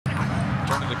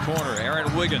the corner.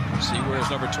 Aaron Wiggins, he wears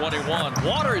number 21.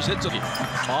 Waters hits it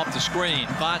off the screen.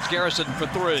 Finds Garrison for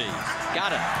three.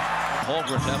 Got it.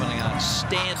 Holmgren's having an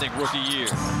outstanding rookie year.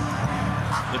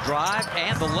 The drive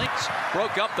and the links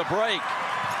broke up the break.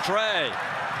 Trey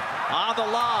on the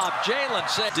lob. Jalen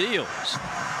said deals.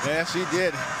 Yes, he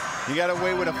did. He got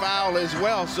away with a foul as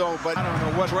well, so, but I don't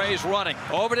know what. Trey's running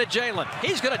over to Jalen.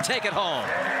 He's going to take it home.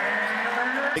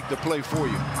 Make the play for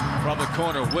you. From the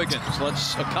corner, Wiggins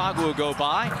lets Okongwu go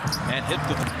by and hit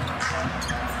the.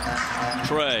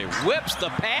 Trey whips the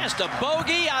pass to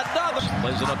Bogey. Another.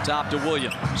 Plays it up top to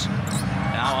Williams.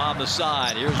 Now on the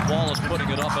side. Here's Wallace putting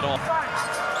it up and off.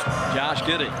 Josh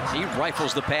Giddey. He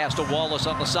rifles the pass to Wallace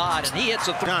on the side, and he hits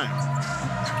a three.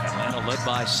 Atlanta led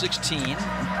by 16.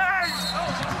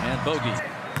 And Bogey.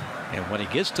 And when he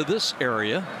gets to this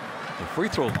area, the free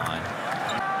throw line,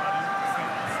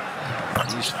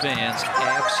 these fans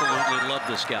absolutely love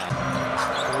this guy.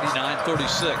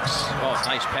 49-36. Oh,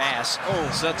 nice pass.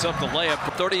 Oh, sets up the layup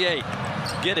for 38.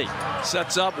 Giddey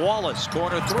sets up Wallace.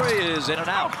 Corner three is in and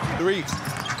out. Three.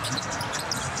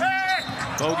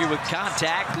 Bogey with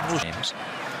contact in James.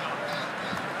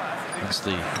 That's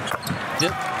the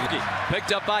dip.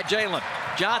 Picked up by Jalen.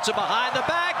 Johnson behind the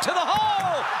back to the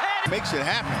hole. And makes it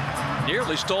happen.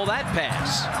 Nearly stole that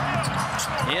pass.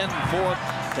 In for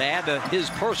to add to his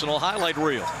personal highlight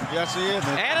reel. Yes, he is.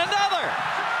 And another.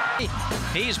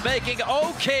 He's making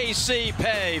OKC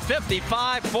pay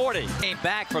 55-40. Came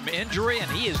back from injury, and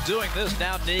he is doing this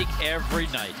now, Nick, every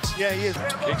night. Yeah, he is.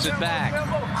 Kicks it back.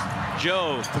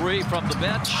 Joe, three from the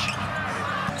bench.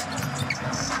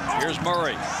 Here's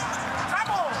Murray.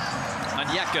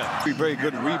 Onyeka. Be very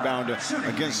good rebounder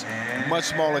against much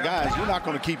smaller guys. You're not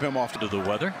going to keep him off to the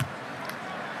weather.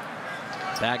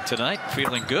 Back tonight,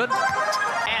 feeling good.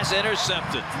 Pass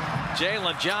intercepted.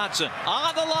 Jalen Johnson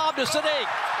on the lob to Sadiq.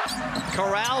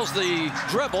 Corrals the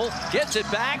dribble, gets it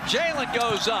back. Jalen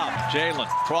goes up. Jalen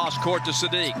cross court to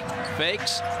Sadiq.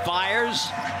 Fakes, fires.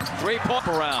 Three-point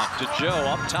around to Joe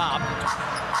up top.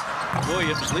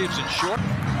 Williams leaves it short.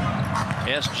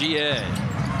 SGA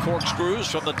corkscrews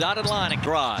from the dotted line and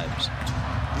drives.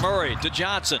 Murray to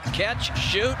Johnson. Catch,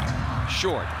 shoot,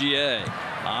 short. GA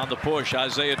on the push.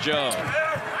 Isaiah Joe.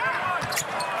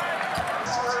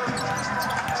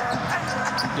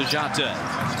 DeJounte.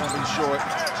 Coming short.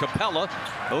 Capella.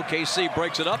 OKC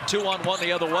breaks it up. 2-on-1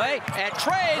 the other way. And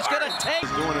Trey's going to take.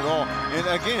 He's doing it all. And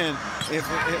again, if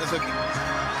it's a.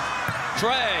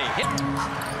 Trey hit.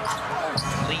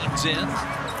 Leans in,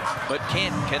 but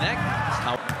can't connect.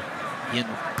 In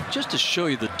just to show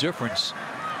you the difference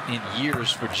in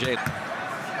years for Jalen.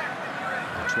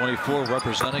 24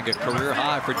 representing a career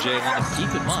high for Jalen. And keep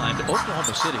in mind,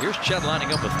 Oklahoma City, here's Chet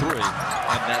lining up a three,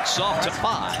 and that soft to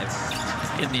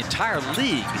 5 in the entire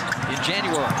league in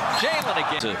January. Jalen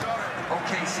again.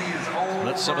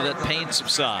 Let some of that pain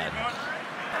subside.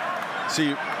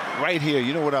 See, right here,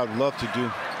 you know what I'd love to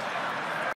do?